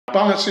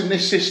Balancing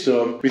this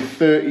system with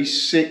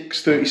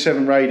 36,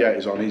 37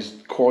 radiators on is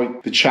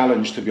quite the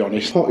challenge, to be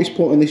honest. Hottest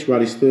point on this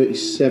rad is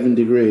 37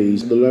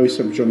 degrees. The lowest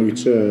temperature on the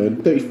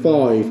return,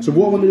 35. So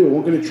what I'm going to do,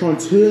 I'm going to try and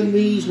turn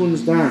these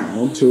ones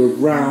down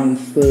to around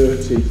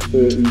 30,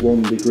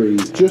 31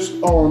 degrees. Just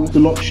on the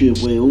lock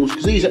shield wheels,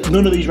 because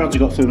none of these rads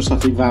have got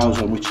thermostatic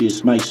valves on, which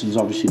is, Mason's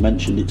obviously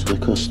mentioned it to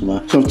the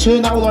customer. So I've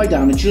turned that all the way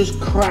down and just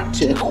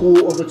cracked it a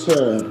quarter of a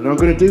turn. And I'm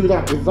going to do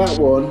that with that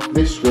one,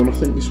 this one, I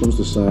think this one's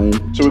the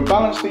same. So we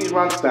balance these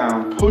rads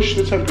down, push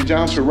the temperature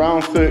down to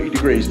around 30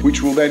 degrees,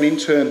 which will then in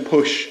turn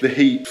push the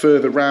heat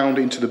further round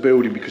into the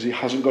building because it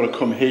hasn't got to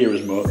come here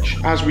as much.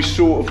 As we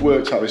sort of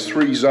worked out, there's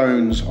 3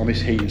 zones on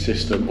this heating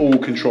system, all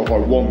controlled by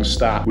one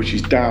stat, which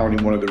is down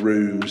in one of the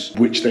rooms,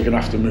 which they're going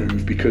to have to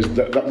move because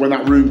when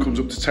that room comes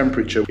up to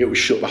temperature, it will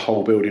shut the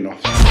whole building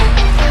off.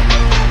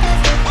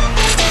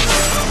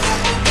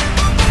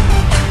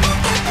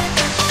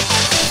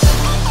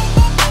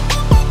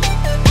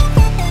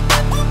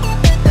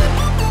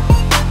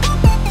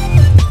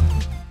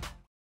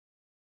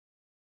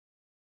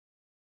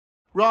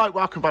 Right,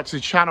 welcome back to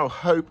the channel.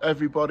 Hope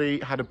everybody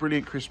had a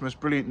brilliant Christmas,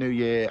 brilliant New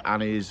Year,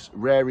 and is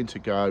raring to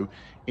go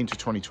into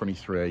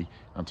 2023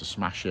 and to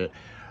smash it.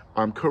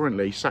 I'm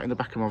currently sat in the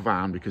back of my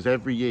van because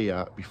every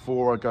year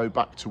before I go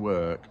back to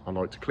work, I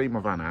like to clean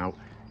my van out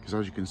because,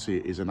 as you can see,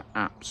 it is an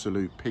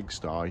absolute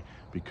pigsty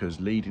because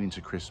leading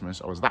into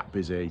Christmas, I was that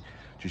busy,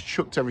 just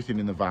chucked everything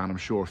in the van. I'm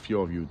sure a few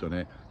of you have done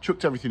it.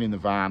 Chucked everything in the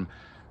van,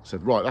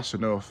 said, right, that's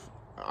enough.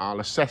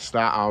 I'll assess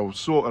that, I'll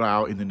sort it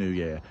out in the new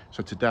year.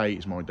 So today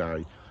is my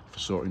day for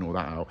sorting all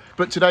that out.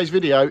 But today's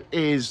video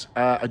is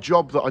a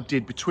job that I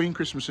did between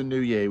Christmas and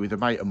New Year with a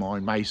mate of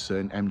mine,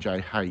 Mason,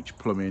 MJTIFF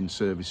Plumbing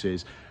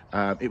Services.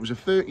 It was a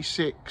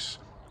 36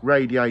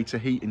 radiator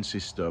heating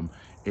system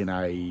in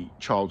a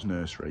child's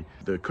nursery.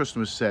 The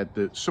customers said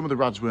that some of the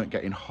rads weren't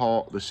getting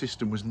hot, the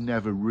system was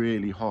never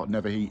really hot,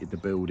 never heated the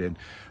building.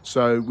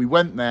 So we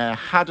went there,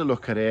 had a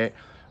look at it.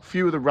 A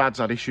few of the rads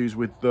had issues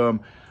with them.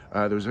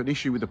 There was an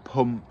issue with the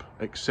pump,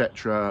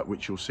 etc.,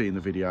 which you'll see in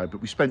the video.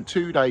 But we spent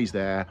 2 days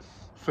there.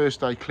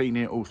 First day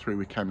cleaning it all through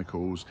with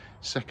chemicals,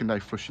 second day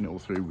flushing it all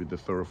through with the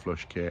thorough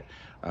flush kit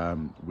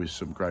with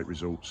some great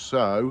results.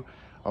 So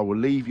I will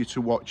leave you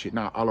to watch it.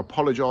 Now, I'll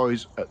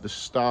apologise at the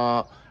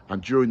start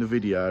and during the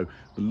video,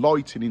 the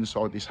lighting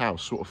inside this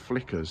house sort of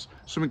flickers,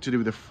 something to do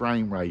with the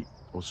frame rate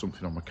or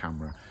something on my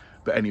camera.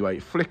 But anyway,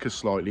 it flickers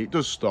slightly, it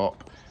does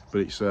stop,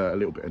 but it's a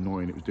little bit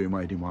annoying. It was doing my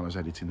editing while I was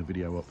editing the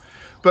video up.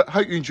 But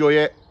hope you enjoy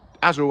it.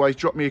 As always,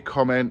 drop me a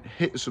comment,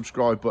 hit the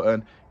subscribe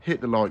button,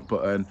 hit the like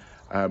button.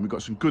 We've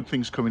got some good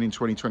things coming in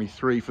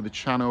 2023 for the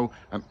channel,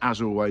 and as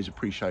always,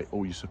 appreciate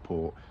all your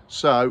support.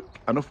 So,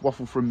 enough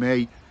waffle from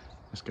me,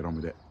 let's get on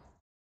with it.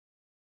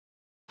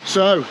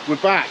 So, we're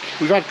back.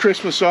 We've had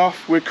Christmas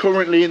off. We're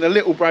currently in the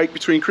little break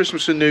between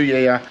Christmas and New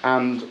Year,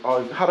 and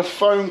I've had a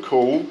phone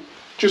call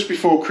just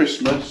before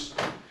Christmas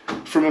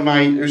from a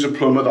mate who's a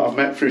plumber that I've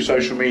met through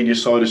social media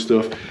side of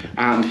stuff,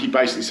 and he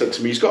basically said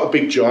to me he's got a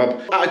big job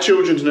at a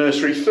children's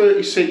nursery,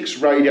 36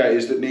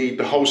 radiators that need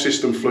the whole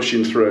system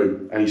flushing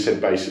through, and he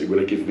said basically, will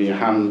I give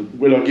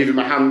him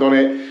a hand on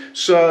it?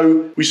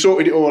 So we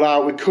sorted it all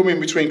out. We're coming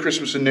between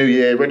Christmas and New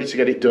Year, ready to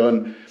get it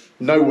done.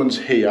 No one's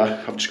here.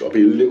 I've just got to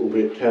be a little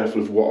bit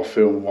careful of what I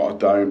film and what I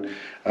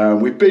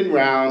don't. We've been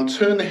round,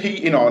 turned the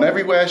heating on,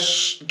 everywhere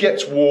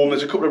gets warm.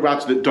 There's a couple of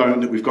rads that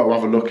don't that we've got to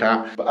have a look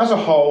at. But as a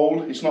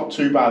whole, it's not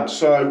too bad.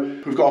 So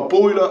we've got a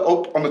boiler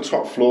up on the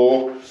top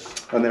floor,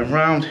 and then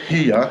round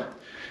here,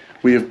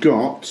 we have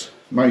got,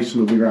 Mason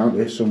will be round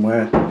here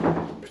somewhere,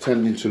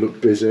 pretending to look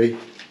busy.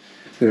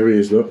 There he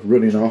is, look,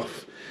 running off.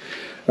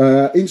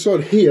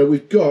 Inside here,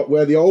 we've got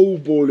where the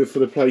old boiler for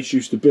the place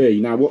used to be.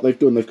 Now what they've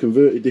done, they've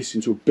converted this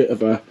into a bit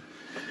of a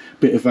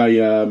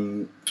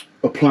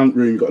plant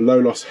room. You've got a low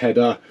loss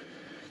header,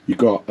 you've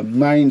got a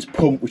mains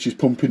pump which is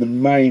pumping the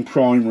main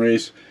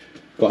primaries,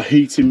 got a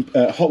heating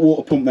hot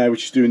water pump there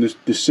which is doing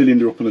the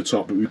cylinder up on the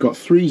top. But we've got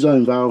 3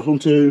 zone valves, 1,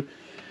 2,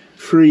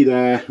 3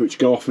 there, which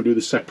go off and do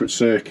the separate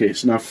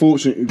circuits. Now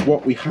fortunately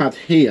what we had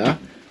here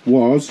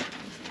was,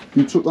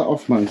 you took that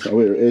off, mate, so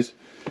here it is,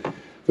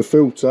 the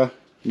filter,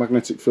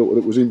 magnetic filter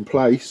that was in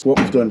place. What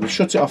we've done, we've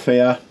shut it off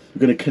here. We're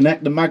going to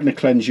connect the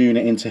Magnacleanse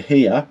unit into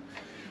here,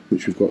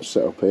 which we've got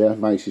set up here,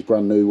 Macy's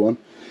brand new one.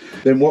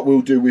 Then what we'll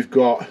do, we've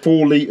got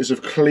 4 litres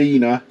of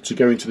cleaner to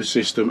go into the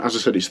system. As I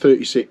said, it's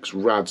 36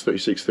 rads,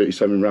 36,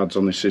 37 rads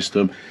on this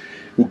system.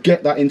 We'll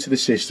get that into the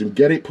system,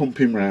 get it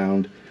pumping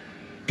round,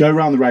 go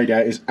around the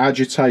radiators,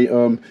 agitate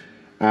them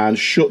and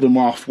shut them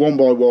off 1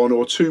 by 1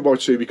 or 2 by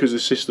 2 because the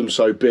system's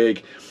so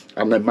big,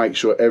 and then make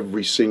sure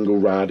every single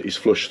rad is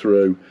flushed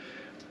through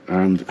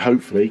and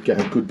hopefully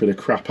get a good bit of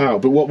crap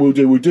out. But what we'll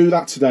do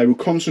that today. We'll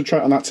concentrate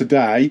on that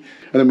today,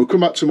 and then we'll come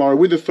back tomorrow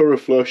with a thorough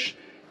flush,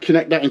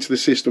 connect that into the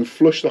system,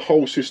 flush the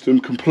whole system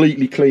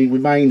completely clean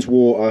with mains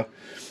water,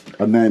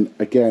 and then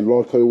again,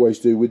 like I always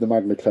do with the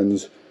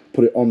Magnacleanse,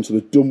 put it onto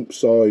the dump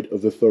side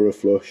of the thorough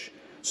flush.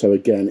 So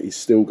again, it's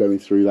still going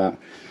through that.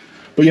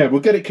 But yeah,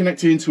 we'll get it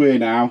connected into here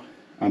now,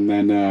 and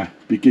then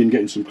begin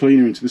getting some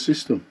cleaner into the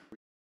system.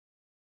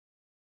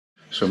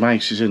 So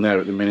Mace is in there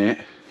at the minute,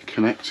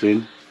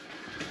 connecting.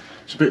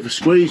 It's a bit of a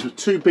squeeze with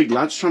two big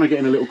lads trying to get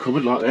in a little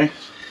cupboard like this.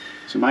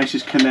 So Mace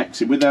is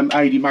connecting. With them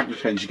Adey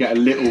Magnacleanse, you get a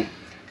little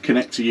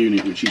connector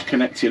unit which is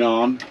connecting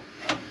on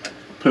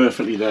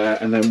perfectly there.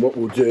 And then what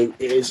we'll do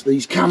is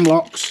these cam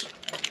locks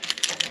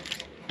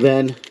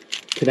then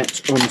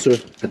connect onto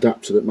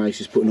adapter that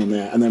Mace is putting on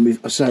there. And then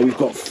we've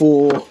got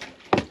 4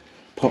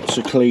 pots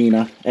of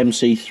cleaner,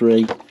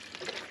 MC3,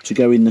 to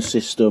go in the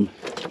system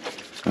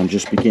and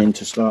just begin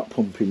to start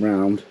pumping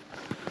round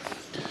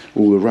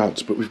all the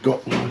rads. But we've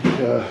got like,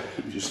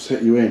 let me just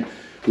set you in.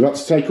 We've had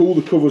to take all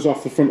the covers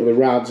off the front of the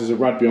rads. There's a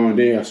rad behind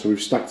here, so we've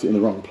stacked it in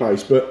the wrong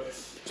place. But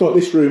it's like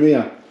this room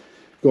here.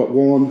 We've got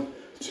 1,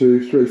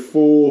 2, 3,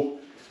 4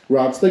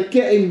 rads. They're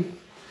getting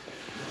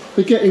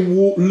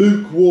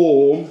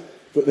lukewarm,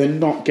 but they're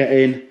not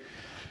getting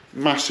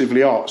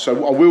massively hot.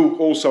 So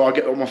I'll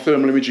get my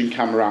thermal imaging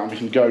camera out and we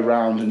can go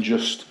round and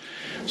just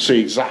see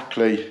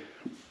exactly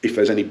if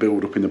there's any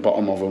build up in the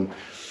bottom of them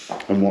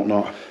and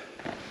whatnot.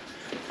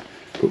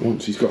 But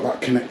once he's got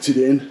that connected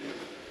in,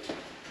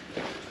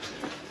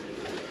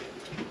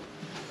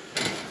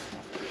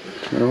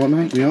 all right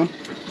mate, we on?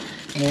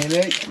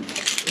 Nearly.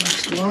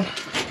 Last one.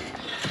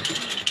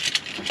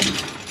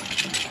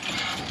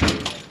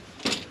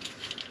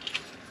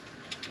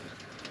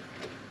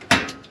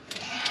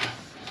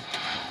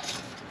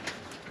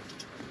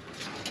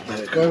 There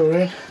we go,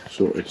 we're in.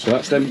 Sorted. So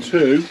that's them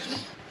 2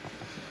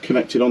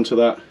 connected onto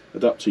that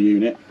adapter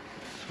unit.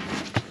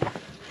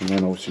 And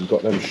then obviously we've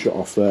got them shut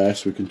off there,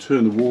 so we can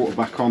turn the water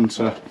back on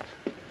them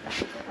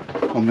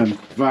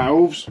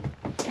valves.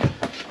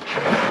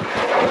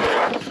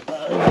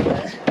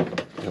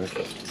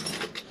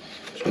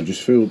 So we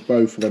just filled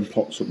both of them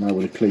pots up now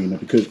with a cleaner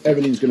because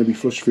everything's going to be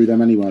flushed through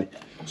them anyway.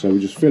 So we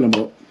just fill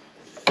them up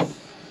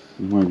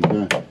and away we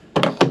go.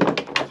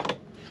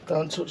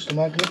 Don't touch the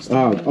magnets.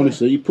 Ah,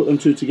 honestly, you put them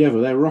 2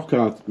 together, they're rock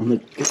hard when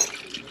they're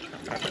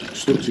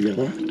stuck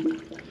together.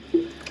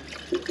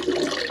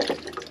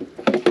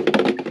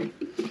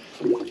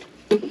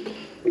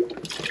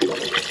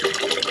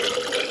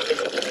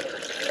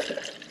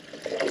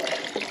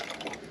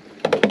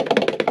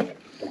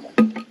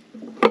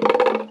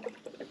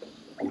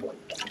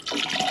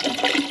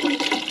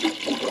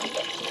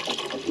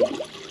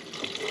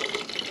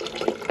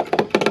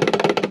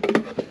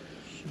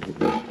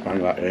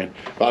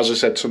 But as I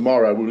said,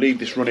 tomorrow we'll leave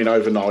this running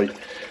overnight,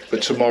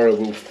 but tomorrow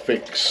we'll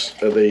fix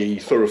the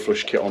thorough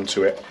flush kit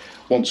onto it.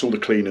 Once all the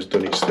cleaner's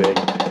done its thing,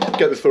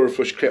 get the thorough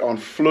flush kit on,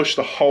 flush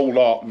the whole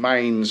lot,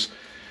 mains,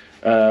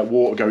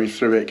 water going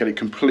through it, get it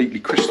completely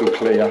crystal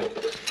clear.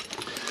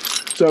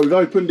 So we've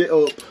opened it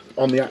up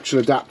on the actual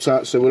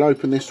adapter, so we'll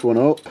open this one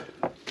up.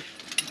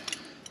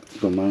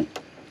 Come on mate,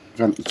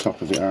 vent the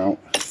top of it out,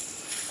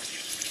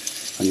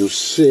 and you'll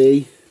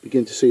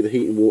begin to see the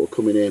heating water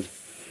coming in.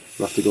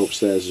 We'll have to go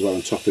upstairs as well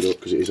and top it up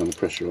because it is on a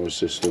pressurised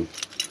system.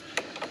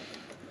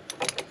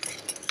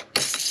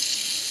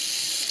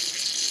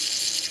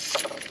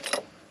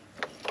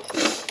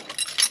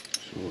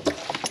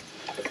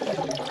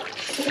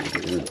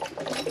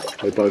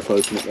 They both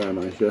open it there,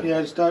 mate, yeah?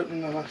 Yeah, just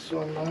open the last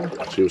one now.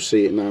 So you'll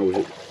see it now with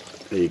it.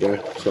 There you go.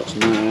 So that's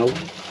now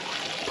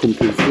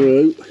pumping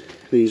through.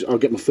 These, I'll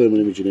get my thermal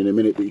imaging in a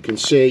minute, but you can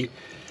see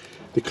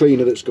the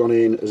cleaner that's gone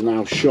in has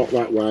now shot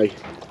that way,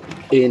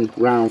 in,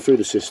 round, through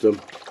the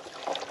system.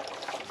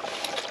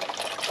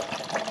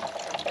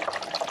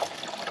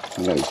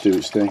 And let it do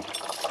its thing.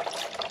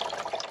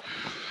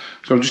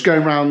 So I'm just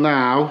going around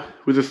now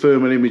with the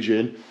thermal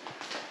imaging.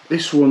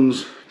 This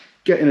one's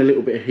getting a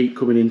little bit of heat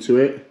coming into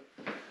it,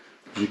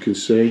 as you can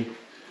see.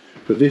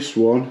 But this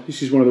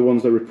is one of the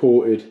ones that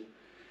reported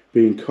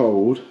being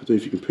cold. I don't know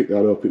if you can pick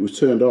that up. It was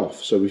turned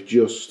off, so it's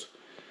just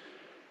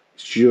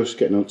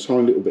getting a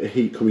tiny little bit of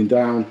heat coming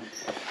down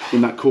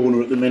in that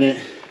corner at the minute.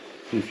 I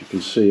don't know if you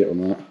can see it on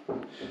that.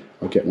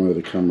 I'll get my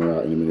other camera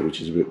out in a minute,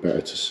 which is a bit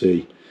better to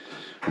see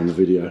on the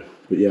video.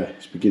 But yeah,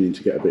 it's beginning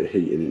to get a bit of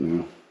heat in it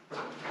now.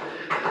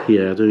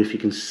 Yeah, I don't know if you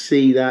can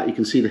see that. You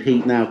can see the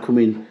heat now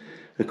coming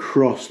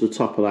across the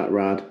top of that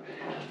rad.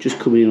 Just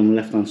coming in on the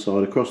left hand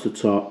side, across the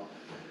top.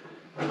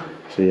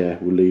 So yeah,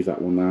 we'll leave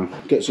that one now.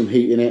 Get some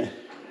heat in it.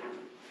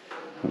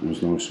 That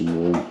one's nice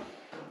and warm.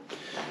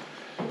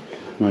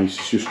 Mace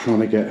is just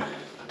trying to get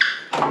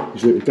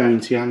his little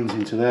dainty hands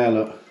into there,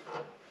 look.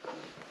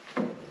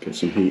 Get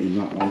some heat in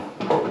that one.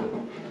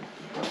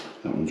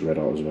 That one's red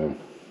hot as well.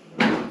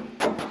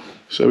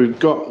 So we've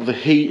got the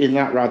heat in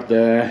that rad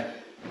there.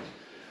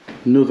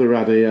 Another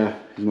rad here,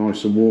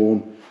 nice and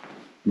warm.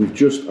 We've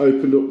just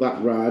opened up that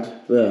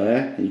rad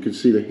there, and you can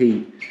see the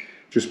heat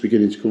just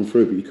beginning to come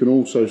through. But you can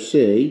also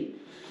see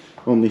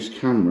on this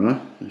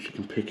camera, if you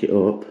can pick it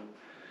up,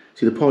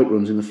 see the pipe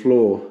runs in the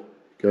floor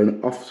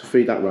going off to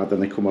feed that rad, then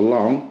they come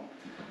along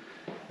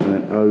and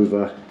then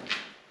over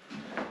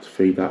to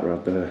feed that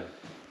rad there.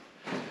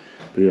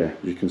 But yeah,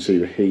 you can see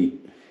the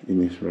heat in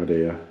this rad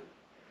here.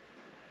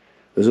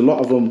 There's a lot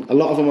of them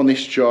on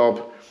this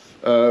job.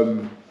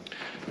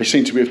 They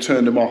seem to have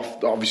turned them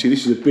off. Obviously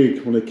this is a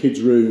big one of the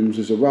kids' rooms.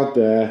 There's a rad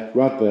there,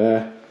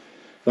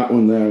 that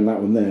one there and that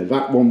one there.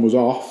 That one was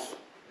off.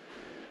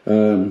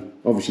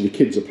 Obviously the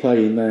kids are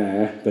playing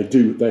there.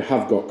 They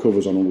have got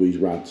covers on all these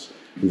rads.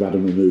 We've had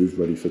them removed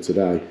ready for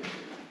today.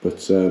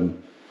 But you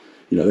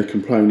know, they're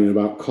complaining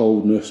about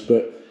coldness.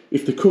 But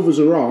if the covers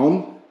are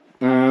on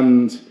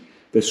and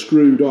they're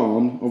screwed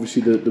on,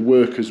 obviously the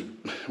workers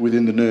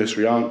within the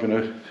nursery aren't going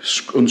to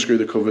unscrew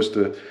the covers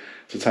to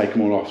take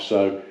them all off.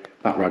 So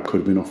that rad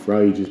could have been off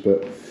for ages,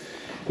 but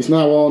it's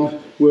now on,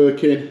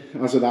 working,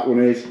 as that one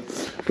is.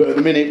 But at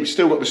the minute, we've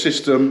still got the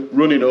system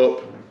running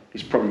up.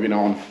 It's probably been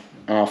on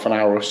half an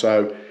hour or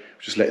so.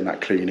 Just letting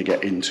that cleaner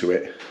get into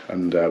it.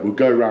 And we'll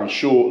go around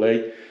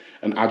shortly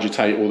and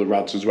agitate all the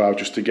rads as well,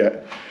 just to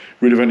get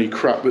rid of any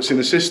crap that's in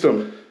the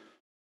system.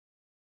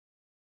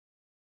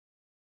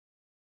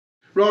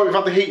 Right, we've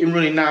had the heating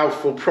running now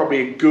for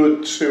probably a good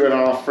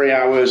 2.5, 3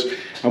 hours.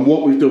 And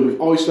what we've done,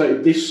 we've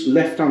isolated this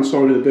left-hand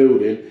side of the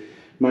building.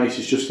 Mace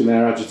is just in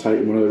there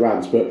agitating one of the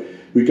rads, but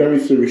we're going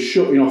through, we're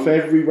shutting off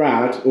every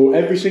rad, or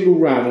every single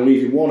rad, and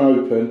leaving one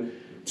open,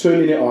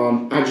 turning it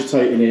on,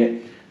 agitating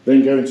it,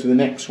 then going to the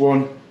next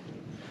one,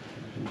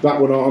 that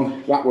one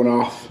on, that one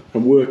off,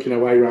 and working our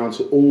way around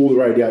to all the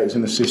radiators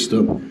in the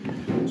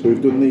system. So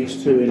we've done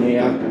these two in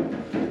here.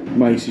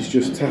 Mace is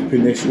just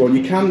tapping this one.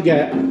 You can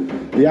get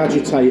the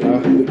agitator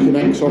that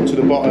connects onto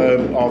the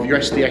bottom of your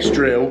SDS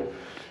drill,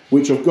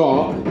 which I've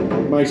got.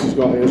 Mace has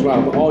got it as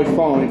well, but I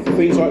find for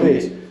things like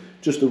this,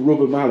 just a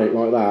rubber mallet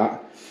like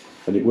that,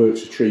 and it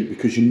works a treat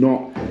because you're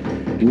not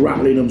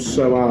rattling them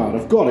so hard.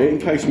 I've got it in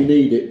case we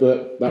need it,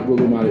 but that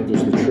rubber mallet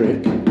does the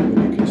trick.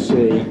 And you can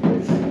see,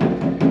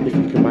 if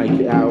you can make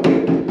it out,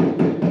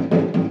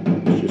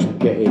 it's just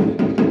getting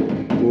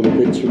all the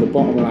bits from the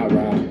bottom of that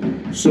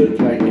rad,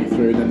 circulating it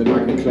through, and then the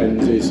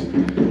Magnacleanse is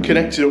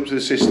connected up to the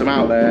system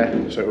out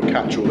there, so it will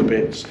catch all the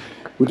bits.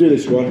 We'll do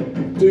this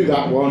one, do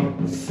that one,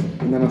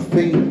 and then I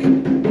think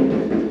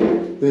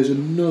there's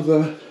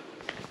another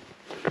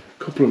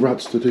couple of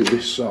rads to do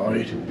this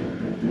side.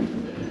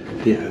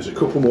 Yeah, there's a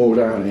couple more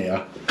down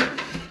here.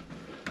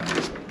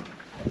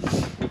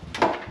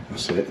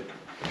 That's it.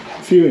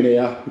 A few in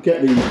here, we'll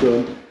get these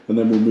done, and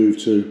then we'll move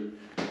to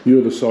the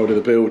other side of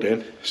the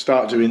building,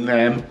 start doing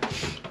them,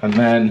 and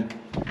then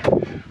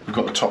we've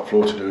got the top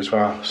floor to do as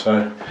well.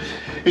 So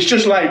it's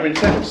just labour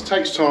intense, it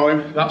takes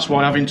time. That's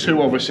why having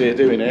two of us here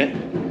doing it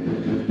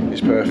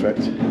is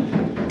perfect.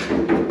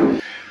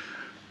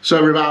 So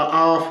we're about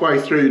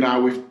halfway through now.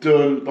 We've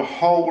done the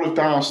whole of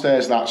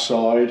downstairs that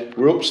side.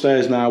 We're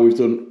upstairs now, we've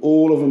done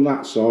all of them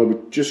that side.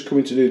 We're just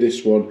coming to do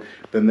this one.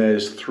 Then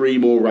there's 3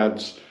 more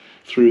rads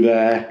through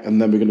there,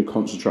 and then we're going to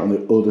concentrate on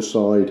the other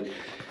side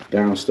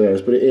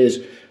downstairs. But it is,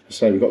 I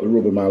say, we've got the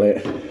rubber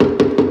mallet.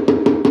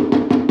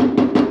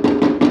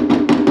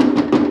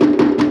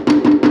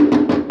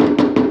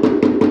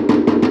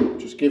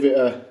 Just give it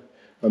a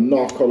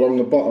knock along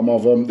the bottom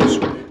of them.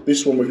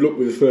 This one, we've looked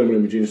with the thermal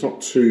imaging, it's not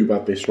too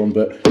bad, this one,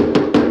 but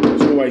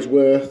it's always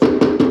worth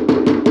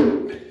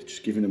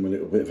just giving them a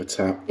little bit of a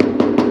tap.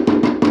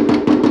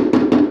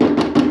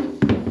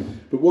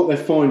 But what they're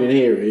finding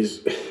here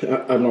is,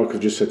 and like I've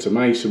just said to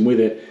Mason with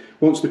it,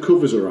 once the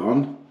covers are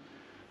on,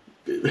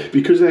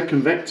 because they're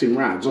convecting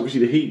rads,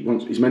 obviously the heat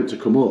is meant to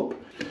come up.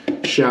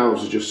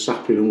 Shelves are just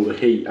sapping all the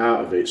heat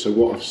out of it. So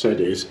what I've said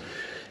is,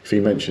 if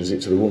he mentions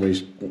it to the woman,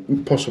 he's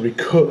possibly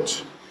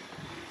cut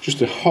just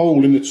a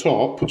hole in the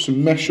top, put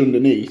some mesh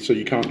underneath so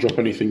you can't drop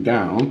anything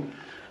down,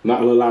 and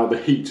that'll allow the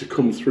heat to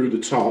come through the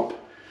top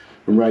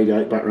and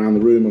radiate back around the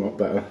room a lot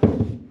better.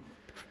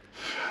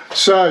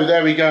 So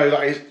there we go,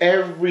 that is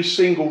every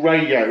single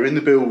radiator in the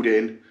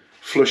building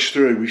flushed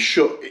through. We've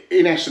shut,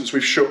 in essence,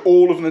 we've shut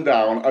all of them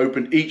down,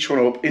 opened each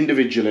one up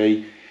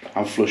individually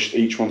and flushed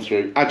each one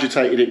through.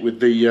 Agitated it with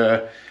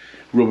the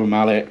rubber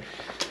mallet.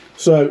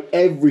 So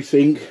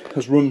everything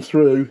has run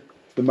through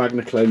the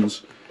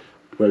Magnacleanse,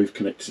 where we've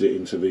connected it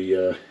into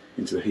the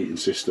heating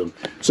system.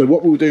 So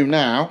what we'll do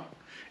now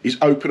is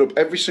open up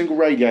every single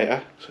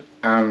radiator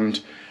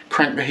and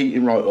crank the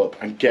heating right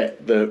up and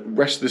get the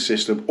rest of the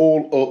system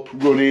all up,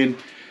 running,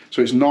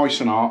 so it's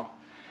nice and hot,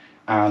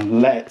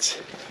 and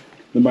let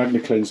the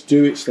Magnacleanse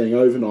do its thing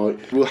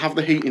overnight. We'll have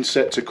the heating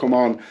set to come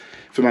on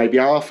for maybe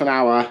half an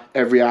hour,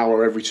 every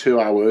 2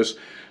 hours,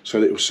 so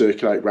that it will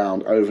circulate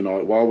round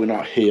overnight while we're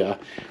not here.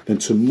 Then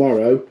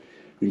tomorrow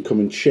we can come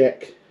and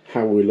check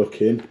how we're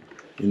looking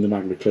in the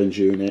Magnacleanse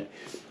unit,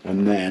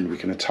 and then we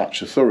can attach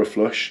the thorough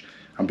flush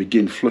and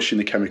begin flushing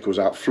the chemicals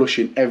out,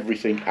 flushing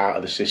everything out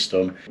of the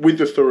system. With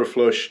the thorough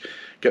flush,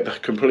 get the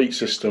complete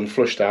system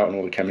flushed out and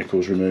all the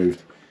chemicals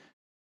removed.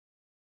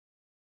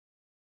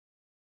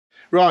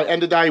 Right,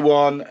 end of day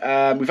one.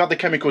 We've had the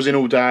chemicals in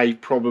all day,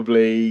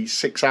 probably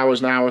 6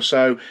 hours now or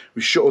so.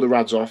 We've shut all the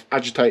rads off,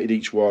 agitated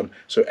each one,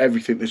 so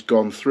everything that's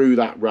gone through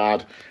that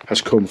rad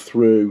has come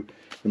through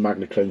the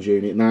Magnacleanse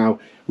unit. Now,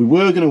 we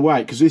were going to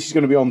wait, because this is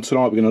going to be on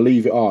tonight, we're going to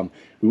leave it on.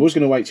 We was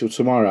going to wait till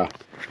tomorrow,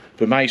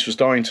 but Mace was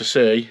dying to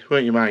see,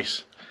 weren't you,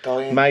 Mace?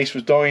 Dying. Mace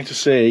was dying to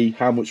see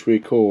how much we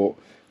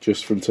caught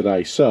just from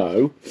today.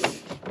 So,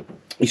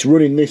 it's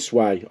running this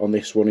way on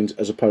this one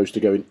as opposed to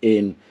going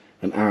in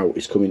and out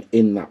is coming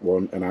in that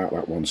one and out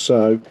that one.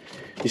 So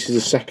this is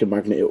the second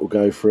magnet it will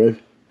go through.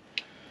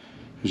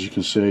 As you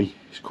can see,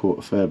 it's caught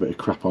a fair bit of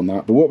crap on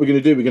that. But what we're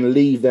going to do, we're going to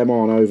leave them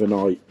on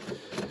overnight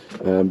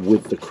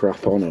with the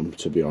crap on them,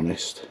 to be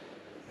honest.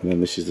 And then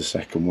this is the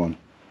second one.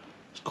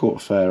 It's caught a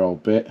fair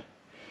old bit.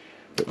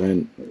 But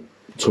then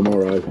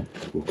tomorrow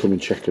we'll come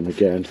and check them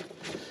again.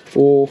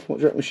 Or what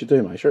do you reckon we should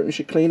do, mate? Do you reckon we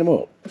should clean them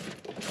up?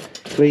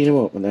 Clean them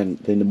up, and then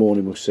in the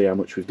morning we'll see how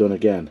much we've done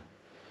again.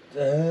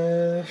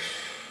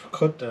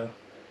 Could do.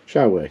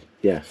 Shall we?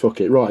 Yeah, fuck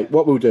it. Right,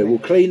 what we'll do, we'll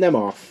clean them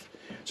off.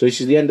 So this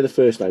is the end of the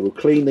first day. We'll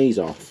clean these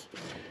off,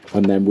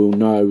 and then we'll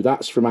know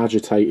that's from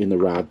agitating the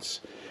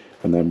rads,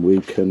 and then we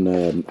can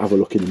have a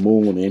look in the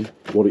morning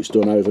what it's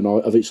done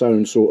overnight of its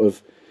own sort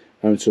of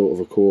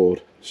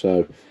accord.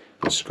 So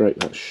let's scrape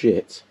that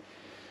shit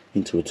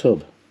into a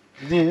tub.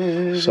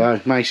 Yeah.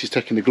 So Mace is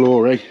taking the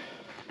glory.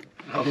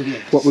 Oh,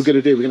 yes. What we're going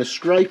to do, we're going to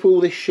scrape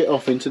all this shit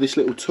off into this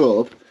little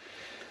tub,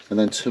 and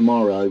then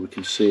tomorrow we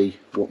can see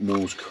what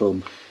more's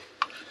come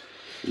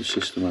through the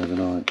system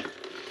overnight.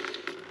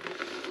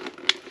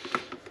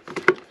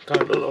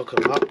 Don't look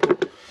at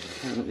that.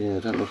 Yeah,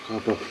 don't look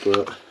hard up,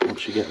 but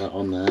once you get that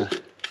on there,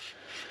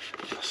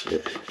 that's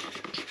it.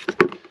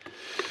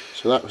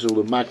 So that was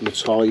all the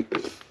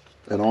magnetite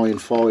and iron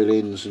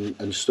filings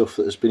and stuff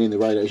that has been in the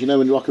radiators. You know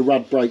when like a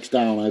rad breaks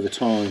down over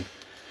time?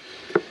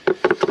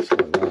 It's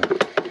like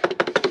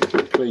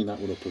that. Clean that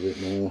one up a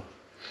bit more.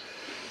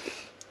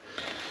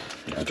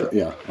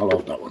 Yeah, I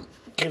love that one.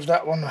 Give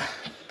that one a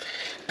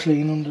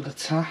clean under the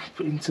tap,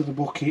 into the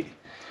bucket,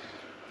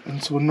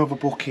 into another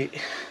bucket.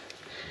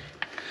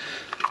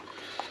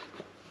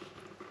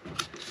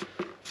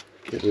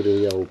 Get rid of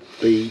the old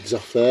beads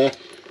off there.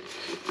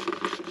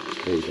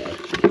 There you go.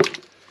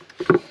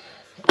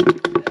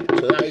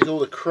 So that is all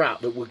the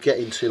crap that we'll get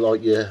into,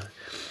 like your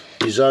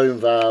zone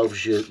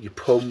valves, your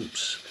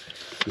pumps,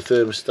 your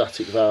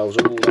thermostatic valves,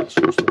 all that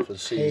sort of stuff, and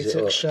seize it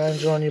up. Heat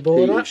exchanger on your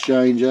board. Heat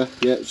exchanger,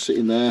 yeah,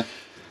 sitting there.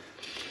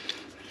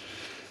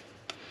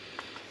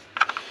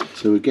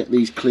 So we get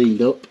these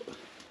cleaned up,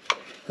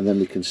 and then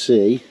we can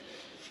see,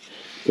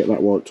 get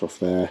that wiped off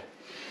there,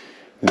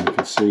 then we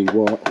can see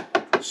what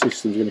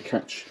system's going to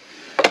catch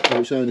of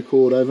its own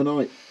accord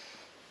overnight.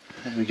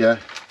 There we go.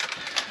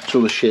 It's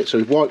all the shit. So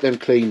we've wiped them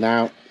clean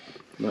now.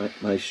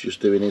 Mace just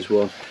doing his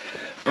one,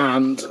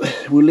 and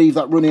we'll leave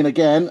that running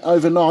again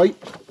overnight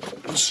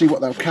and see what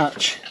they'll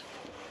catch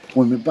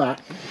when we're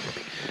back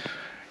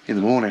in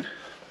the morning.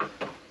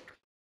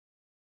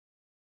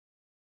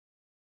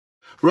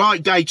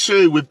 Right, day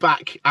two, we're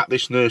back at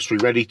this nursery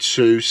ready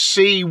to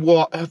see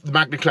what the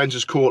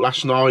Magnacleanse caught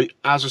last night.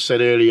 As I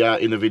said earlier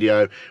in the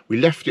video, we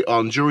left it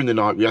on during the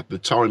night. We had the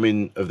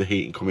timing of the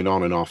heating coming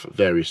on and off at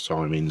various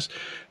timings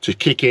to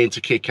kick in, to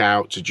kick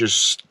out, to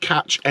just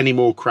catch any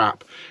more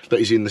crap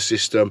that is in the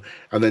system.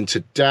 And then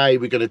today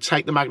we're going to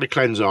take the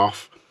Magnacleanse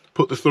off,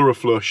 put the thorough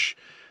flush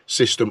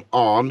system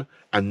on,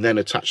 and then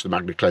attach the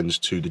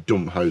Magnacleanse to the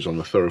dump hose on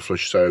the thorough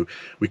flush. So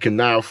we can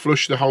now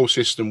flush the whole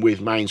system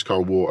with mains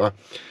cold water,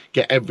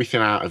 get everything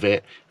out of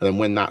it, and then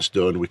when that's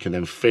done we can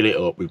then fill it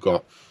up. We've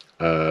got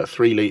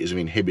 3 litres of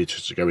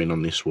inhibitors to go in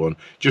on this one,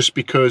 just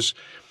because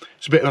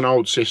it's a bit of an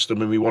old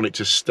system and we want it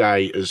to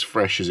stay as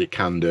fresh as it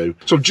can do.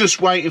 So I'm just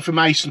waiting for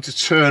Mason to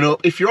turn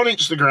up. If you're on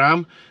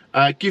Instagram,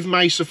 give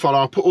Mace a follow.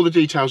 I'll put all the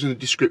details in the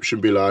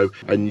description below,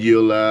 and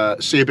you'll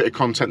see a bit of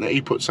content that he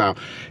puts out.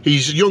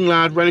 He's a young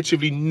lad,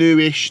 relatively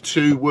newish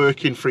to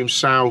working for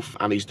himself,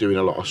 and he's doing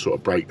a lot of sort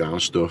of breakdown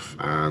stuff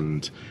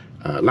and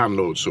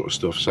landlord sort of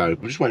stuff. So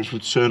I'm just waiting for him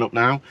to turn up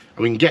now, and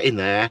we can get in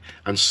there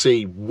and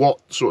see what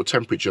sort of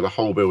temperature the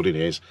whole building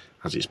is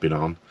as it's been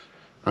on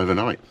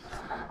overnight.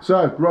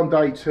 So we're on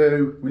day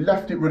two. We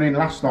left it running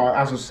last night,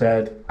 as I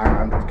said,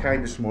 and we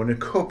came this morning. A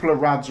couple of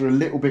rads are a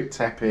little bit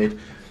tepid.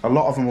 A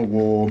lot of them are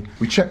warm.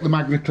 We checked the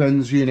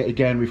Magnacleanse unit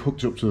again. We've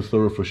hooked up to the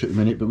thorough flush at the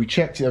minute, but we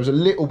checked it. There was a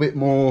little bit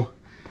more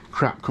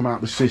crap come out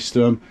of the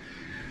system.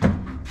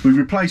 We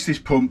replaced this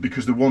pump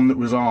because the one that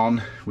was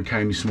on, we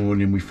came this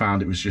morning and we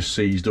found it was just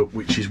seized up,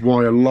 which is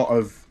why a lot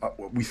of,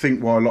 we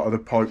think why a lot of the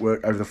pipe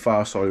work over the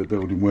far side of the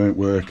building weren't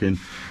working.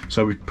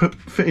 So we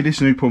fitted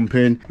this new pump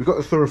in. We've got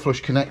the thorough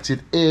flush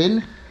connected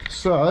in.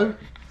 So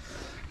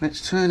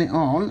let's turn it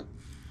on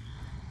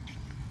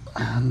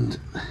and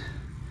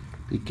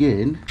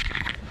begin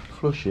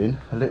flushing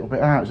a little bit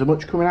out. Is there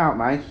much coming out,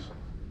 mate?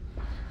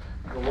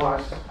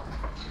 Otherwise,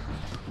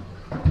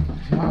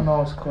 it's not a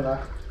nice colour.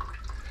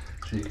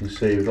 So you can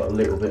see we've got a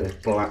little bit of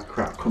black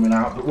crap coming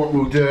out, but what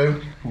we'll do,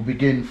 we'll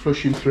begin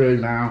flushing through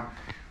now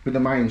with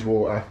the mains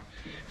water.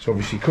 So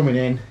obviously coming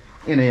in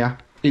here,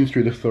 in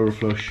through the thorough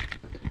flush,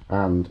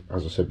 and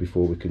as I said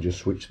before, we can just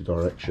switch the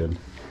direction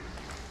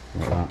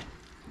like that.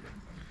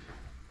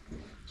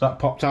 So that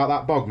popped out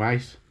that bog,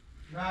 Mace?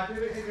 Nah, do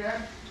it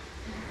again.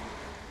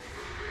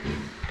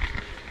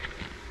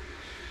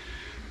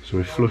 So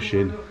we're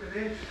flushing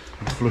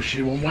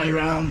one way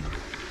round.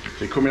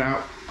 So coming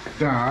out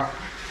dark.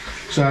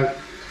 So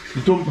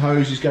the dump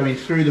hose is going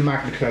through the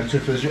Magnacleanse.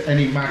 If there's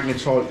any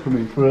magnetite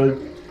coming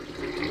through,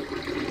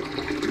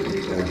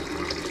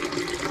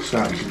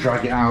 starting to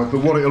drag it out.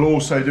 But what it'll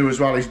also do as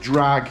well is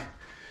drag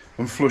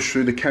and flush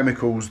through the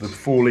chemicals, the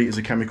 4 litres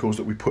of chemicals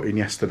that we put in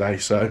yesterday.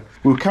 So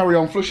we'll carry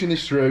on flushing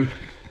this through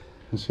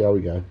and see how we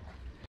go.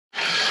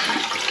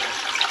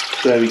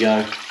 There we go.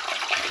 You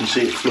can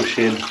see it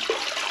flushing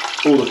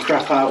all the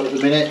crap out at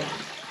the minute.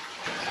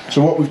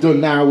 So what we've done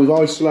now, we've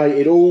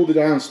isolated all the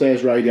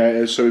downstairs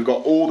radiators. So we've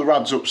got all the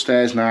rads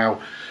upstairs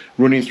now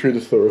running through the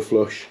thorough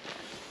flush.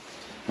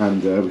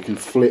 And we can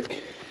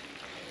flick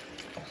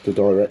the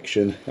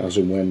direction as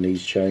and when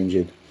needs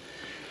changing.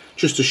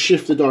 Just to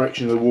shift the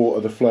direction of the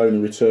water, the flow and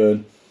the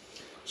return,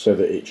 so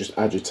that it just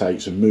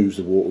agitates and moves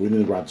the water within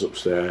the rads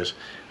upstairs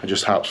and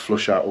just helps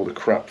flush out all the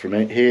crap from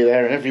it here,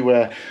 there and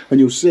everywhere. And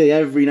you'll see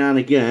every now and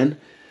again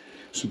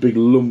some big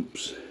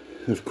lumps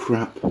of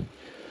crap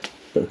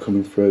that are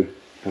coming through,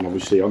 and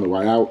obviously on the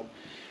way out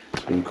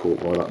it's been caught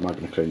by that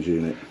Magnacleanse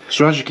unit.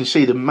 So as you can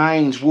see, the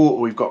mains water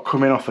we've got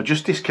coming off, I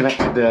just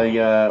disconnected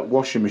the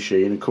washing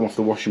machine and come off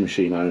the washing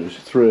machine hose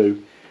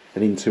through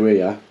and into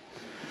here.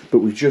 But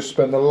we've just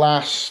spent the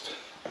last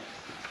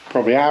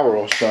probably hour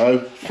or so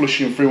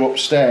flushing through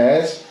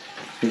upstairs.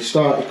 It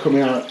started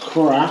coming out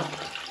crap.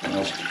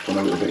 I've done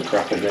a little bit of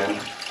crap again.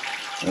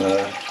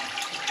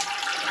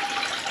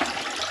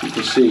 You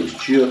can see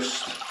it's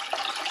just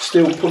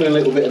still pulling a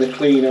little bit of the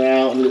cleaner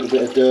out, a little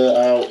bit of dirt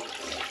out.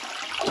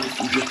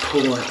 You just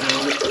pull it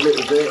out a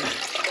little bit.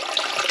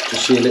 You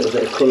see a little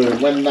bit of colour,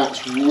 and when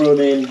that's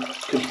running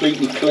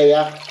completely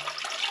clear,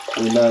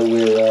 we know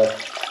we're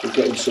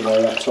getting somewhere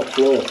on that top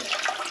floor.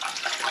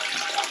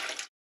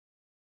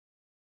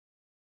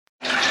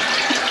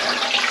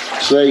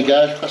 So there you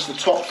go, that's the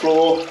top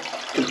floor,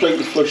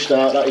 completely flushed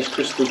out. That is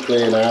crystal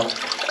clear now.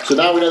 So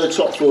now we know the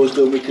top floor is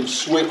done, we can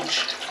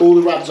switch all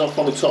the rads off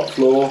on the top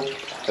floor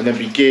and then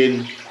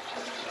begin,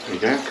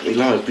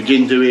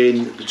 begin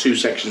doing the 2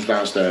 sections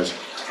downstairs.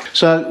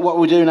 So what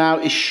we do now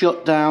is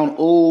shut down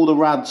all the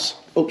rads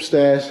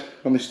upstairs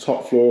on this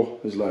top floor.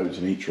 There's loads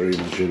in each room,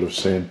 as you'll have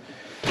seen.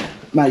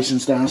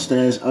 Mason's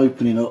downstairs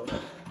opening up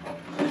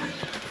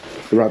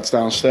the rads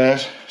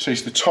downstairs. So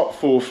it's the top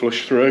 4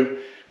 flush through.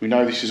 We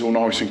know this is all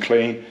nice and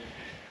clean.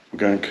 We're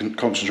going to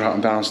concentrate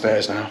on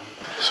downstairs now.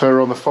 So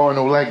we're on the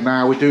final leg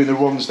now. We're doing the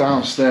runs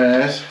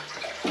downstairs.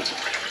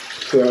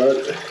 So,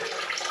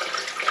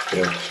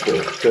 yeah, it's a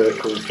bit of dirt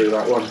coming through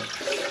that one.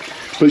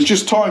 But it's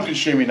just time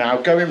consuming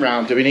now, going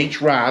round, doing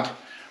each rad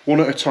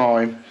one at a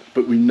time,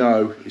 but we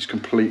know it's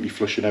completely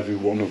flushing every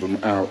one of them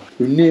out.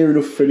 We've near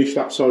enough finished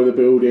that side of the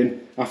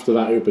building. After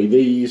that it'll be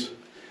these,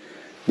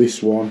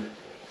 this one,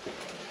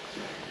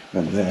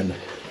 and then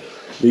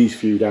these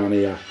few down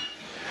here.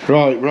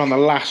 Right, we're on the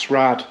last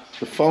rad,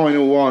 the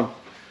final one.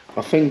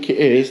 I think it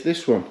is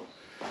this one.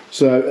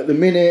 So at the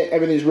minute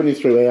everything's running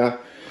through here.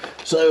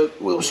 So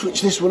we'll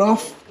switch this one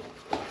off,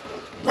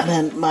 and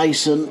then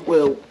Mason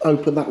will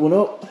open that one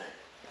up.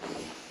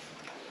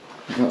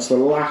 And that's the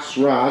last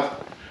rad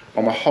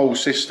on the whole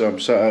system.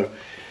 So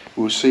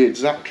we'll see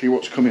exactly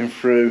what's coming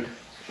through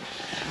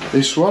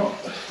this one.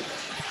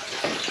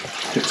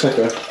 It'll take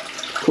a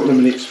couple of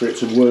minutes for it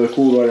to work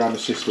all the way around the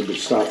system, but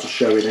start to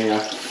show in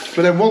here.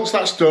 But then once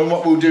that's done,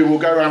 what we'll do, we'll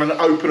go around and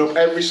open up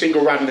every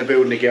single rad in the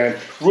building again,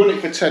 run it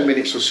for 10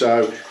 minutes or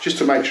so, just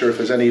to make sure if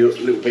there's any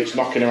little bits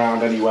knocking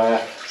around anywhere.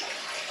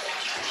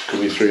 It's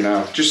coming through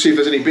now. Just see if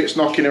there's any bits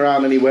knocking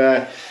around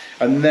anywhere,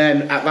 and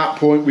then at that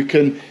point we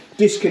can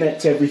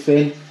disconnect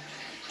everything,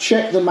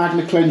 check the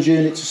Magnacleanse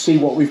unit to see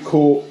what we've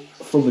caught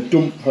from the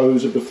dump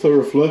hose of the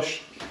thorough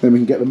flush. Then we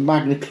can get the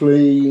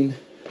Magnaclean,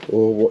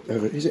 or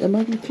whatever. Is it a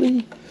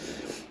Magnaclean?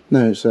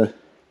 No, it's a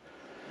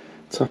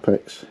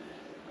Tapex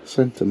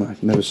Centre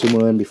Mag. Never seen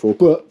one of them before.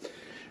 But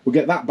we'll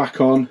get that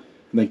back on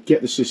and then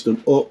get the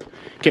system up,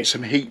 get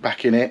some heat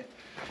back in it.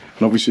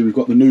 And obviously we've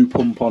got the new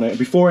pump on it.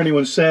 Before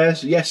anyone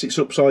says, yes, it's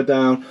upside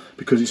down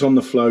because it's on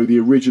the flow. The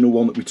original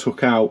one that we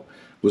took out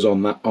was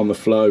on the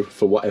flow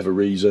for whatever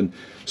reason.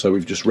 So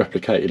we've just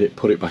replicated it,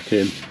 put it back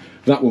in.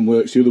 That one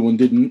works, the other one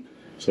didn't.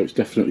 So it's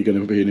definitely going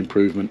to be an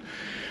improvement.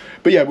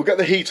 But yeah, we'll get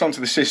the heat onto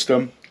the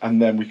system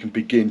and then we can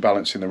begin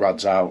balancing the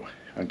rads out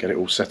and get it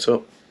all set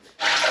up.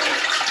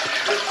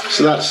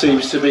 So that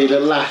seems to be the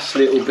last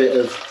little bit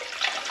of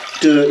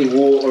dirty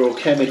water or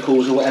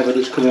chemicals or whatever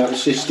that's coming out of the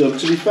system.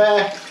 To be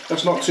fair,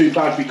 that's not too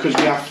bad because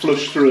we have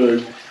flushed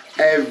through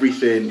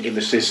everything in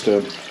the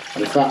system.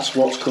 And if that's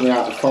what's coming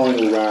out the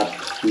final rad,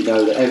 we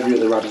know that every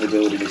other rad in the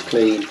building is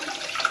clean.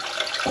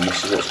 And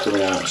this is what's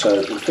coming out.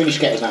 So we'll finish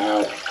getting that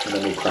out and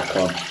then we'll crack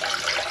on.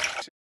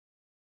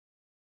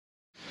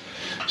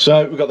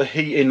 So we've got the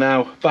heating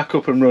now back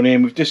up and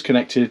running. We've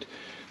disconnected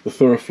the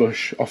thorough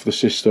flush off the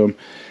system,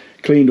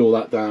 cleaned all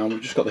that down.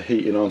 We've just got the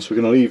heating on, so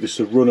we're going to leave this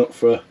to run up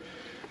for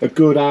a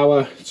good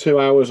hour, 2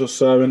 hours or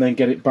so, and then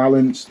get it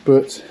balanced.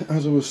 But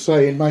as I was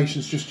saying,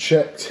 Mason's just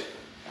checked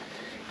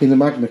in the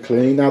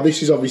Magnaclean. Now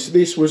this is obviously,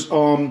 this was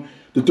on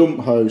the dump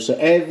hose, so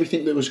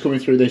everything that was coming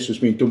through this was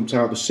being dumped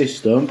out of the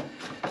system,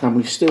 and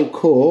we've still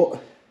caught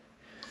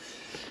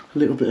a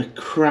little bit of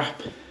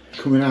crap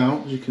coming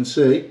out, as you can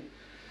see.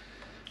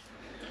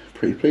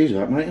 Pretty pleased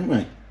with that, mate, aren't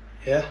we?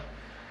 Yeah.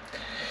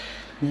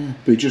 Yeah.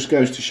 But it just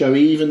goes to show,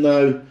 even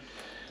though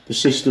the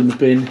system's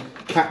been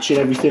catching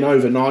everything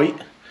overnight,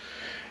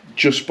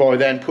 just by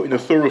then putting a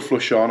thorough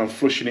flush on and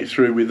flushing it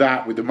through with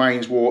the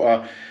mains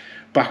water,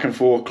 back and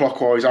forth,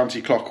 clockwise,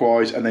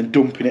 anti-clockwise, and then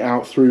dumping it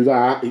out through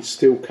that, it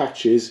still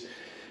catches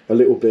a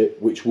little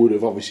bit, which would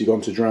have obviously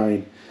gone to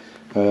drain.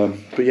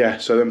 But yeah,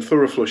 so them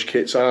thorough flush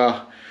kits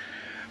are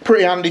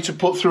pretty handy to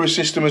put through a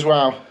system as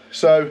well.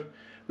 So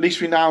at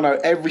least we now know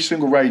every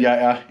single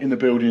radiator in the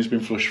building has been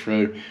flushed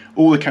through,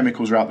 all the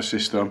chemicals are out the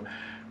system,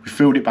 we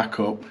filled it back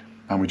up,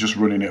 and we're just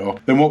running it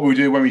up. Then what we'll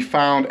do when we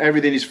found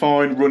everything is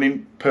fine,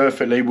 running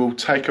perfectly, we'll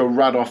take a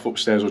rad off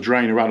upstairs, or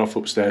drain a rad off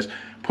upstairs,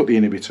 put the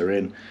inhibitor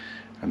in,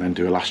 and then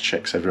do a last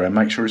checks everywhere,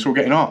 make sure it's all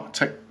getting hot.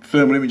 Take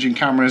thermal imaging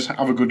cameras,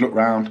 have a good look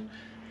round,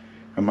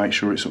 and make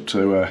sure it's up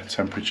to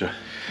temperature.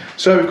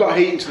 So we've got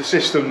heating to the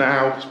system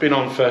now. It's been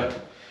on for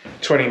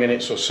 20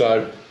 minutes or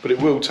so, but it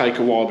will take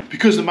a while.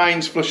 Because the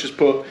mains flush has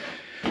put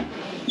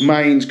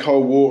mains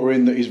cold water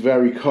in that is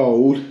very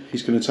cold,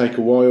 it's going to take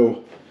a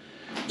while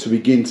to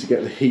begin to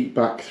get the heat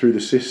back through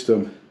the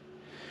system.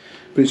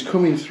 But it's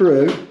coming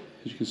through.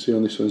 As you can see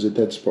on this one, there's a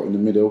dead spot in the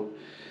middle,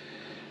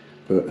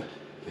 but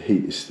the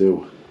heat is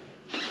still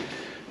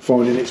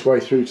finding its way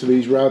through to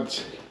these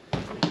rads.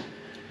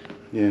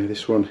 Yeah,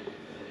 this one,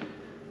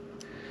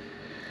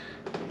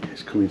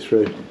 it's coming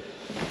through.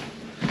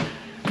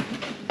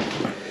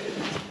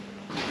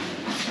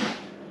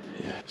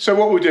 Yeah. So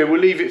what we'll do,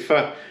 we'll leave it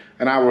for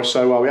an hour or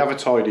so while we have a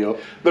tidy up.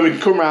 Then we can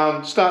come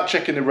around, start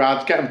checking the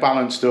rads, get them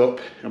balanced up,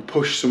 and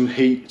push some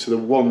heat to the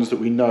ones that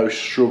we know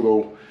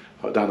struggle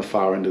down the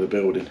far end of the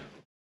building.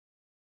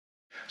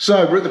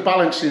 So we're at the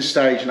balancing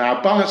stage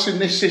now. Balancing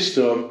this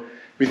system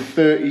with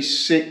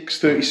 36,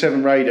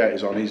 37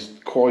 radiators on is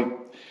quite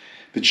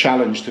the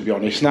challenge, to be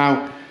honest.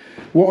 Now,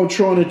 what I'm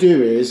trying to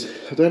do is,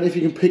 I don't know if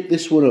you can pick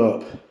this one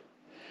up.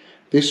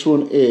 This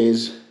one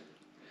is,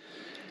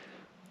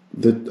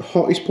 the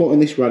hottest point on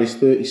this rad is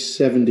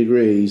 37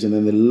 degrees, and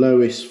then the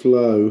lowest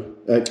flow,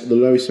 the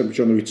lowest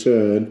temperature on the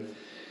return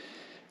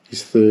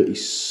is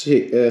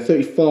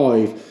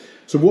 35.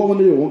 So what I'm going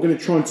to do, I'm going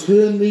to try and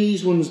turn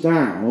these ones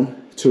down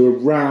to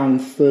around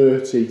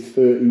 30,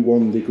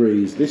 31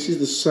 degrees. This is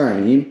the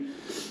same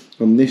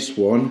on this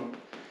one.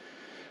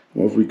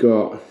 What have we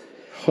got?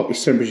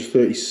 Hottest temperature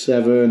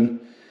 37,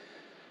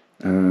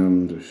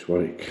 and that's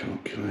what it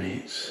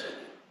calculates.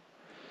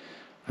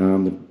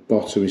 And the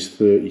bottom is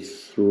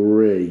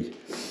 33.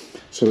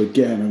 So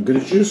again, I'm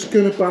just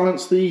going to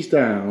balance these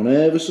down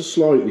ever so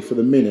slightly for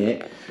the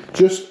minute,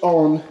 just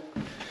on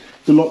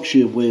the lock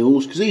shield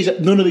wheels, because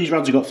none of these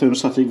rads have got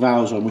thermostatic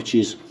valves on, which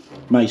is,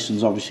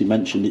 Mason's obviously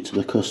mentioned it to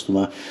the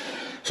customer.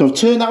 So I've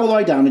turned that all the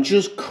way down and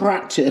just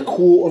cracked it a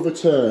quarter of a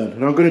turn,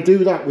 and I'm going to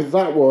do that with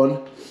that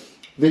one.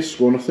 This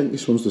one, I think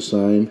this one's the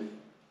same.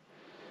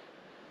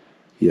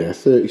 Yeah,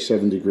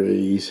 37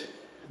 degrees,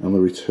 and the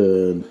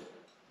return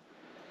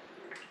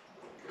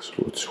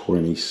sort of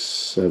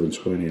 27,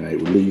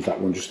 28. We'll leave that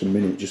one just a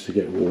minute just to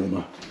get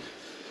warmer.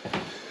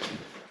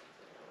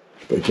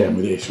 But again,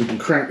 with this, we can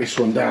crank this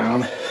one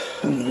down.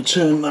 I'm going to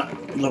turn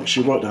that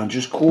luxury right down,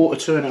 just quarter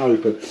turn it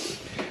open.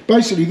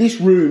 Basically, this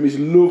room is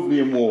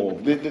lovely and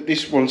warm.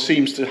 This one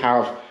seems to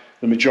have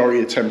the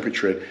majority of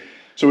temperature in.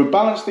 So we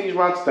balance these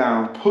rads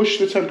down, push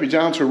the temperature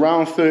down to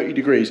around 30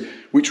 degrees,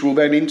 which will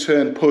then in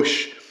turn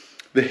push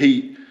the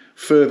heat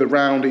further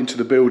round into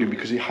the building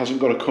because it hasn't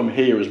got to come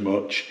here as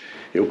much.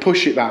 It'll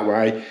push it that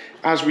way.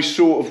 As we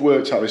sort of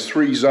worked out, there's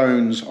 3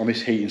 zones on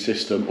this heating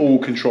system, all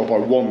controlled by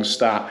one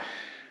stat,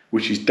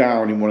 which is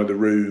down in one of the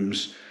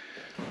rooms,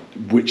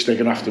 which they're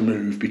going to have to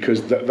move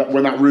because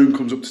when that room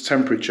comes up to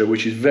temperature,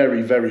 which is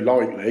very, very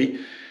likely,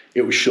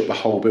 it will shut the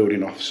whole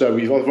building off. So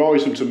we've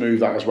advised them to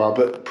move that as well,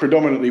 but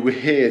predominantly we're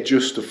here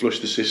just to flush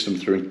the system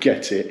through and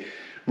get it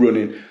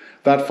running.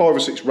 They had 5 or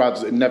 6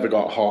 rads that never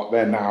got hot.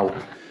 They're now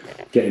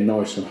getting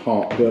nice and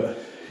hot, but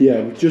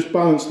yeah, we've just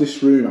balanced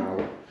this room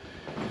out.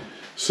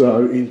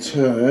 So in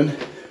turn,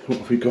 what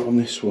have we got on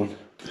this one?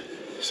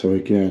 So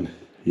again,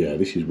 yeah,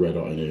 this is red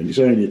hot in here, and it's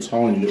only a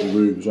tiny little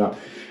room as well,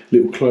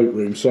 little cloak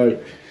room.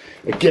 So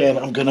again,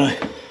 I'm gonna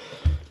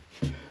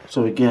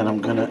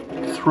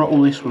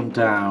throttle this one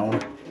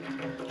down,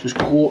 just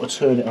quarter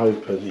turn it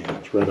open. Yeah,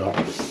 it's red hot,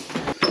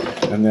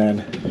 and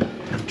then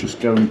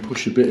just go and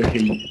push a bit of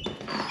heat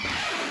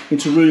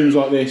into rooms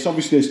like this.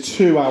 Obviously, there's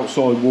 2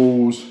 outside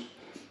walls,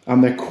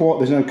 and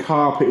there's no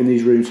carpet in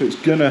these rooms, so it's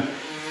gonna,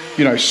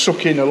 you know,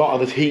 suck in a lot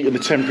of the heat and the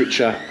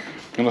temperature.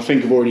 And I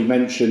think I've already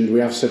mentioned, we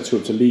have said to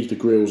them to leave the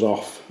grills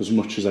off as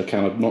much as they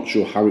can. I'm not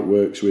sure how it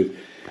works with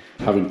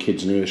having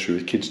kids nursery,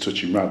 with kids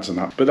touching rads and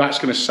that, but that's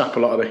going to sap a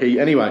lot of the heat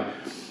anyway.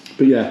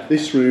 But yeah,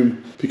 this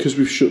room, because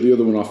we've shut the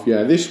other one off,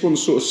 yeah, this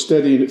one's sort of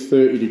steadying at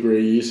 30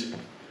 degrees.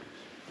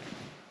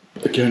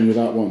 Again with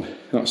that one,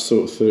 that's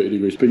sort of 30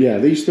 degrees. But yeah,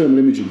 these thermal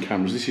imaging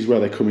cameras, this is where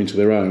they come into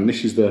their own.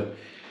 This is the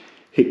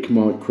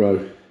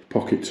HikMicro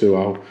Pocket 2.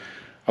 I'll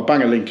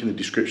bang a link in the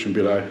description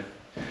below.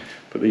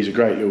 But these are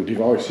great little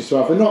devices to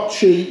have. They're not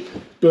cheap,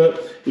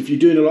 but if you're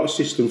doing a lot of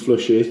system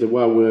flushes, they're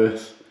well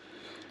worth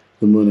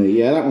the money.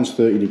 Yeah, that one's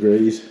 30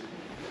 degrees.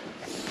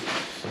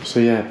 So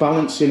yeah,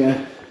 balancing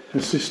a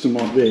system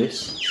like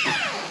this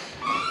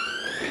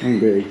can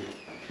be a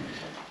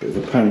bit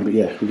of a pain, but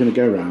yeah, we're going to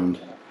go round.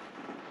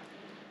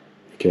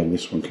 Again,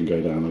 this one can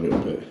go down a little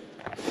bit.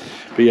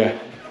 But yeah,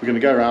 we're going to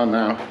go around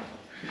now,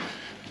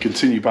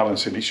 continue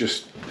balancing. It's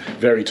just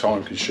very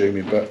time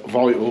consuming, but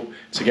vital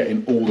to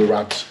getting all the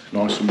rads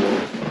nice and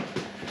warm.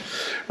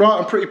 Right,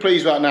 I'm pretty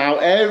pleased with that now.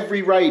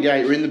 Every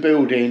radiator in the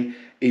building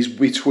is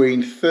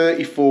between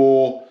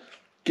 34,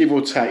 give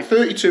or take,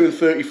 32 and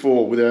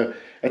 34 with a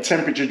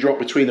temperature drop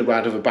between the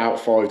rad of about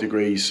 5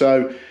 degrees.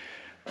 So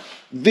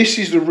this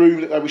is the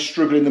room that I was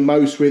struggling the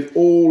most with.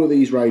 All of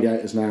these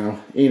radiators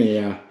now in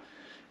here.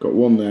 Got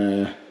one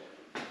there,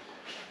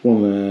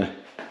 one there,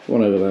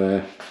 one over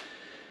there,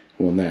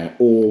 one there,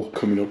 all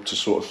coming up to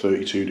sort of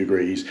 32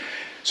 degrees.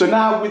 So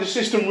now with the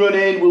system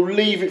running, we'll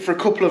leave it for a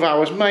couple of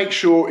hours, make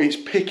sure it's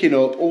picking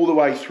up all the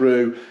way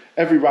through.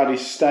 Every rad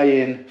is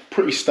staying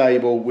pretty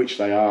stable, which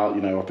they are,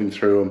 you know, I've been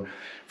through them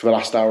for the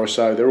last hour or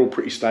so, they're all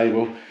pretty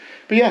stable.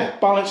 But yeah,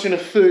 balancing a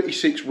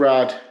 36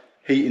 rad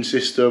heating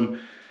system.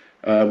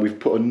 We've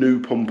put a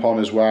new pump on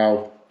as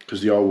well,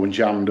 because the old one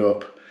jammed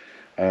up.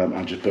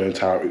 And just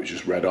burnt out, it was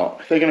just red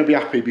hot. They're going to be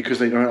happy because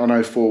they I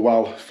know full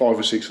well 5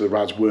 or 6 of the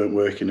rads weren't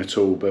working at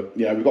all. But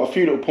yeah, we've got a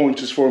few little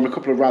pointers for them. A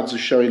couple of rads are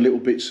showing little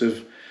bits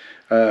of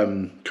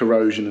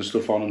corrosion and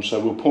stuff on them, so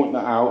we'll point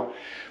that out.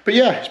 But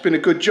yeah, it's been a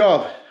good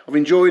job. I've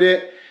enjoyed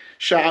it.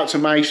 Shout out to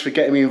Mace for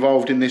getting me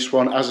involved in this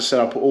one. As I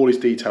said, I'll put all his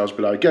details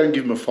below. Go and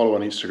give him a follow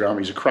on Instagram.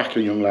 He's a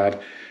cracking young lad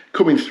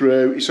coming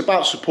through. It's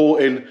about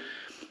supporting,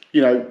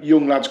 you know,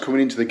 young lads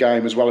coming into the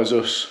game as well as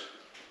us.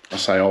 I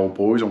say old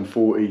boys, I'm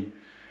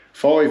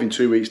 45 in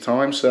 2 weeks'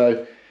 time,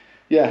 so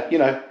yeah, you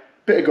know,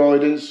 bit of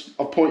guidance.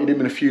 I've pointed him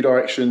in a few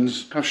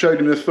directions. I've showed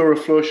him the thorough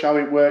flush, how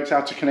it works,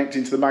 how to connect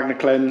into the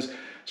Magnacleanse,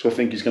 so I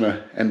think he's going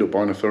to end up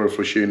buying a thorough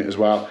flush unit as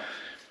well,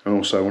 and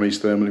also one of his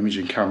thermal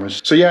imaging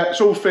cameras. So yeah, it's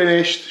all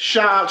finished.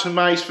 Shout out to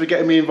Mace for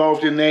getting me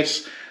involved in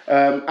this.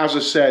 As I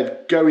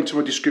said, go into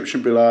my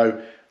description below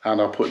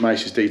and I'll put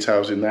Mace's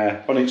details in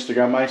there. On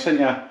Instagram, Mace, ain't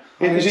ya?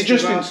 Is it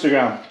just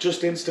Instagram?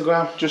 Just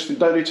Instagram. Just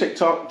don't do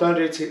TikTok? Don't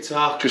do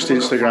TikTok. Just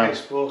Instagram.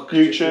 Facebook.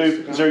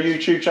 YouTube? Is there a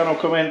YouTube channel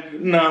coming?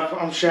 No,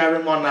 I'm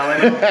sharing one now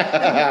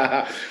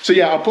anyway. So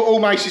yeah, I'll put all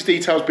Mace's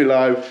details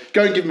below.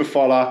 Go and give him a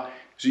follow.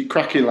 He's a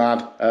cracking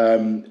lad.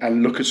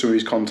 And look at some of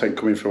his content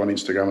coming through on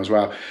Instagram as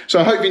well. So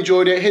I hope you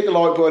enjoyed it. Hit the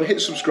like button, hit the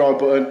subscribe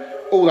button,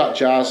 all that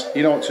jazz.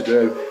 You know what to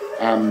do.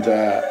 And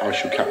I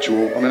shall catch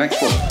you all on the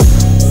next one.